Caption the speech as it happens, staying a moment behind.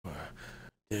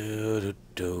Do, do,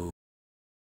 do.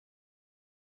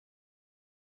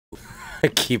 I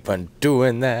keep on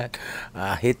doing that.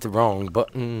 I hit the wrong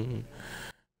button.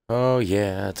 Oh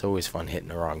yeah, it's always fun hitting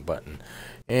the wrong button.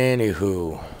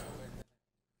 Anywho.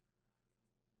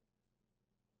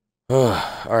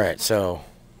 Alright, so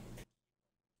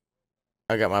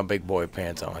I got my big boy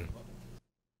pants on.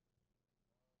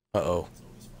 Uh-oh.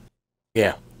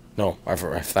 Yeah. No, I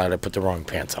thought I put the wrong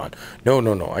pants on.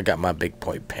 No. I got my big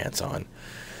boy pants on.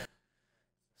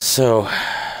 So,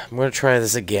 I'm going to try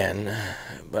this again,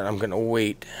 but I'm going to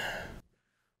wait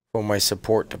for my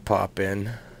support to pop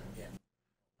in.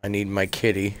 I need my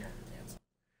kitty.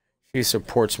 She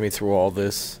supports me through all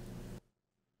this.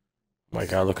 My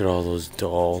god, look at all those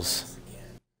dolls.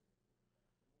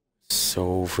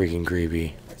 So freaking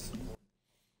creepy.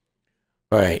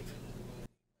 Alright.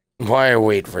 Why I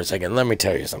wait for a second, let me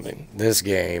tell you something. This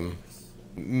game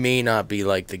may not be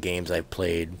like the games I've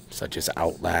played, such as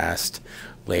Outlast,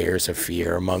 Layers of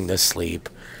Fear, Among the Sleep.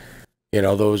 You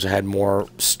know, those had more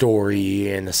story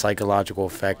and a psychological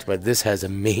effect, but this has a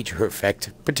major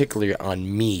effect, particularly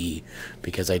on me,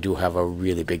 because I do have a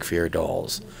really big fear of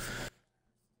dolls.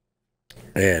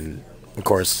 And, of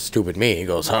course, stupid me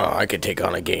goes, huh, I could take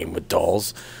on a game with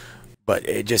dolls. But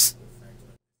it just...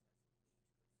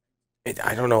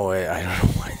 I don't know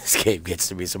why this game gets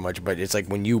to me so much, but it's like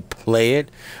when you play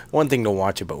it, one thing to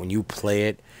watch it, but when you play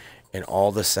it, and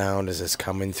all the sound is just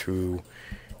coming through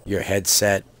your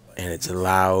headset, and it's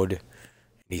loud, and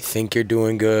you think you're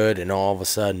doing good, and all of a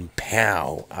sudden,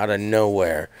 pow, out of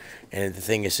nowhere, and the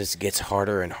thing is just gets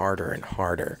harder and harder and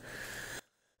harder.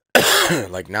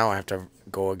 Like now I have to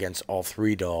go against all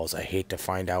three dolls. I hate to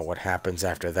find out what happens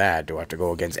after that. Do I have to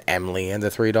go against Emily and the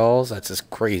three dolls? That's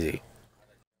just crazy.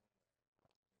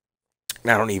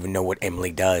 I don't even know what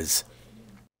Emily does.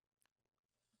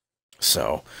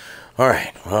 So,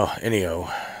 alright, well, anyhow,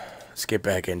 let's get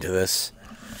back into this.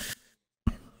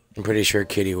 I'm pretty sure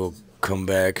Kitty will come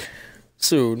back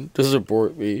soon to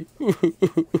support me.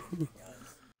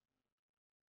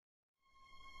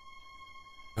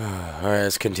 Alright,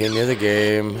 let's continue the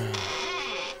game.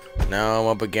 Now I'm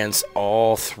up against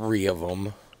all three of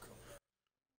them.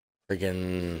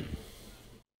 Friggin'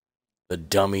 the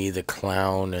dummy, the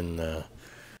clown, and the...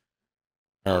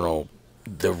 I don't know,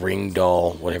 the ring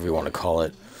doll, whatever you want to call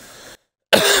it.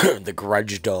 The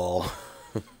grudge doll.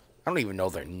 I don't even know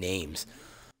their names.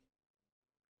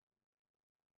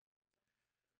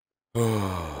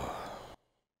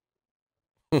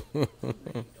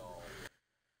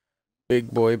 Big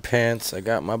boy pants. I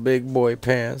got my big boy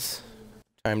pants.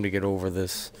 Time to get over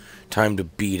this. Time to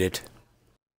beat it.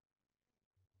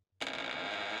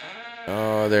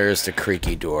 Oh, there's the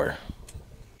creaky door.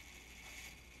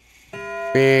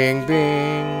 Bing,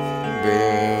 bing,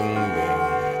 bing,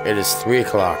 bing. It is 3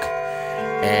 o'clock,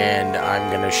 and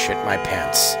I'm gonna shit my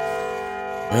pants.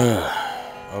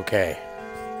 Okay.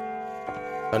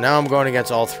 So now I'm going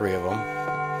against all three of them.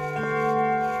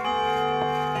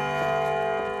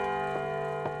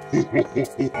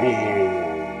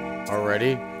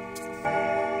 Already?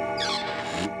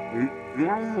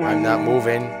 I'm not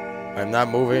moving. I'm not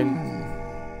moving.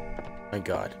 My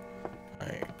god.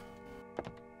 Alright.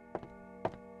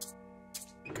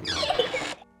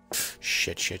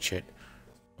 Shit.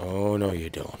 Oh, no, you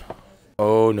don't.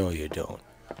 Oh, no, you don't.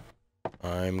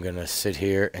 I'm gonna sit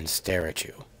here and stare at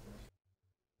you.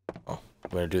 Oh, I'm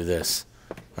gonna do this.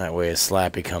 That way, as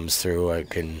Slappy comes through, I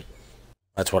can...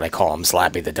 That's what I call him,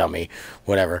 Slappy the dummy.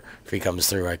 Whatever. If he comes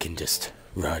through, I can just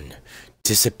run.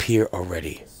 Disappear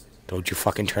already. Don't you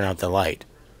fucking turn out the light.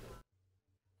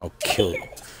 I'll kill you.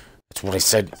 That's what I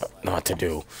said not to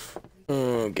do.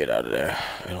 Oh, get out of there.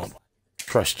 I don't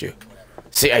trust you.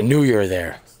 See, I knew you were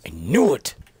there. I knew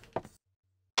it!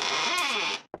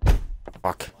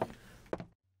 Fuck.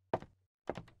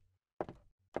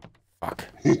 Fuck.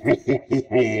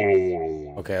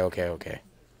 Okay.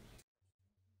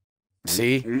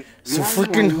 See? It's so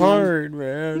freaking hard,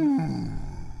 man.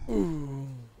 Ooh.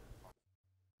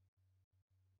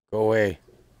 Go away.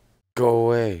 Go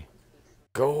away.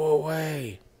 Go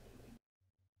away.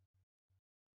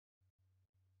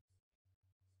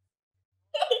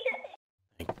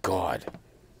 Thank God.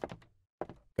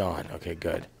 Gone. Okay,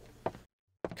 good.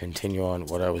 Continue on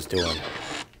what I was doing.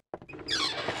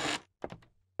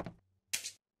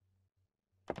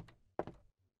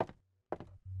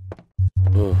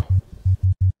 Ooh.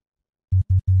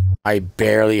 I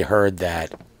barely heard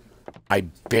that. I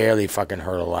barely fucking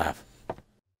heard a laugh.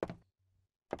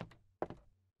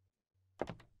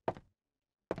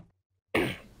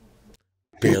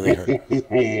 Barely heard.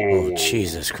 Oh,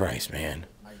 Jesus Christ, man.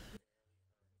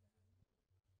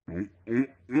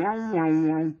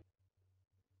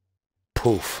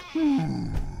 Poof.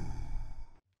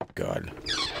 God.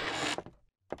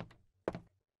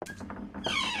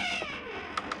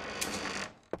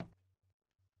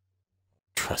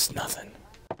 Trust nothing.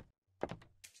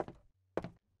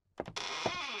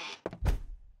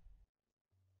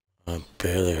 I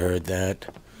barely heard that.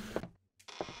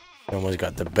 Someone's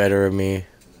got the better of me.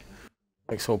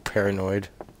 Like so paranoid.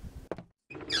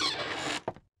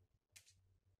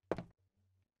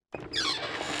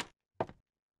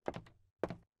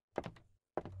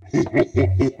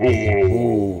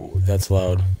 Ooh, that's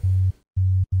loud.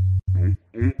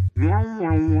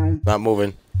 Not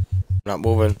moving. Not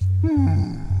moving.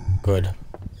 Good.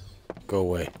 Go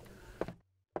away.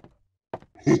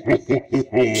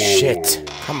 Shit.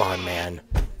 Come on, man.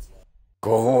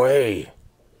 Go away.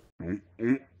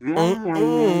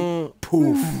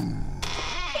 Poof.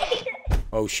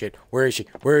 Oh shit. Where is she?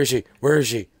 Where is she? Where is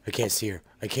she? I can't see her.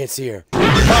 I can't see her. Fuck!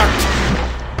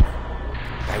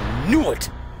 I knew it!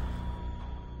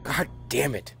 God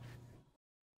damn it.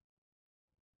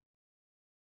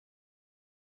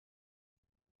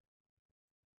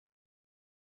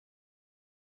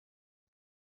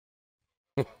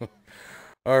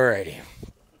 Alrighty.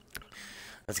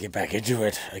 Let's get back into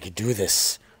it. I can do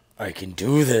this. I can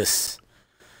do this.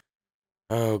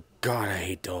 Oh god, I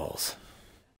hate dolls.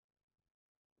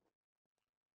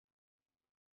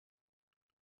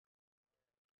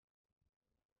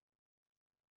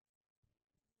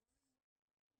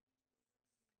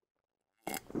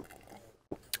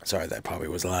 Sorry, that probably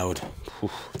was loud. Whew,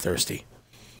 thirsty.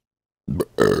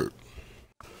 Ugh.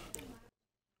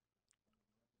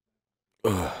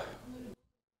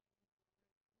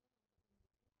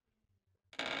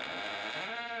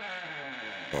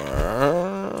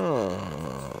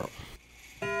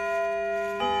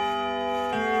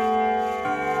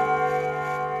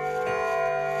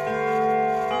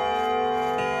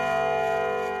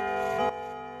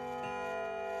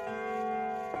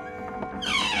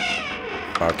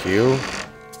 Fuck you.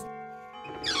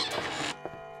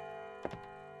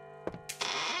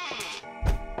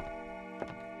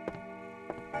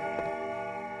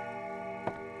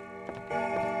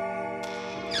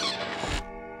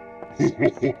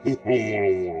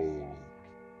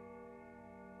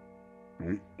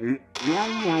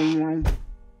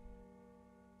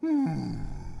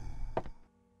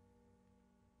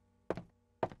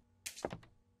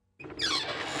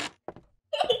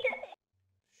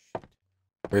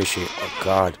 Where is she? Oh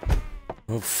god.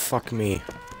 Oh fuck me.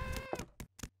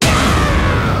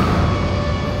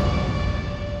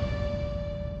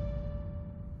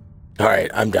 Alright,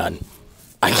 I'm done.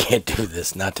 I can't do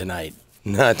this. Not tonight.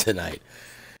 Not tonight.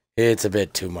 It's a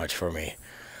bit too much for me.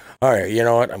 Alright, you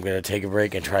know what? I'm gonna take a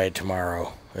break and try it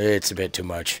tomorrow. It's a bit too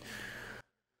much.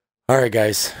 Alright,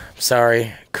 guys.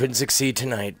 Sorry. Couldn't succeed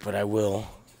tonight, but I will.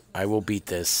 I will beat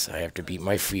this. I have to beat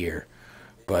my fear.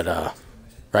 But,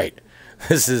 right.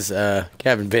 This is,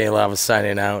 Captain Lava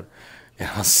signing out, and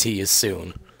I'll see you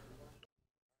soon.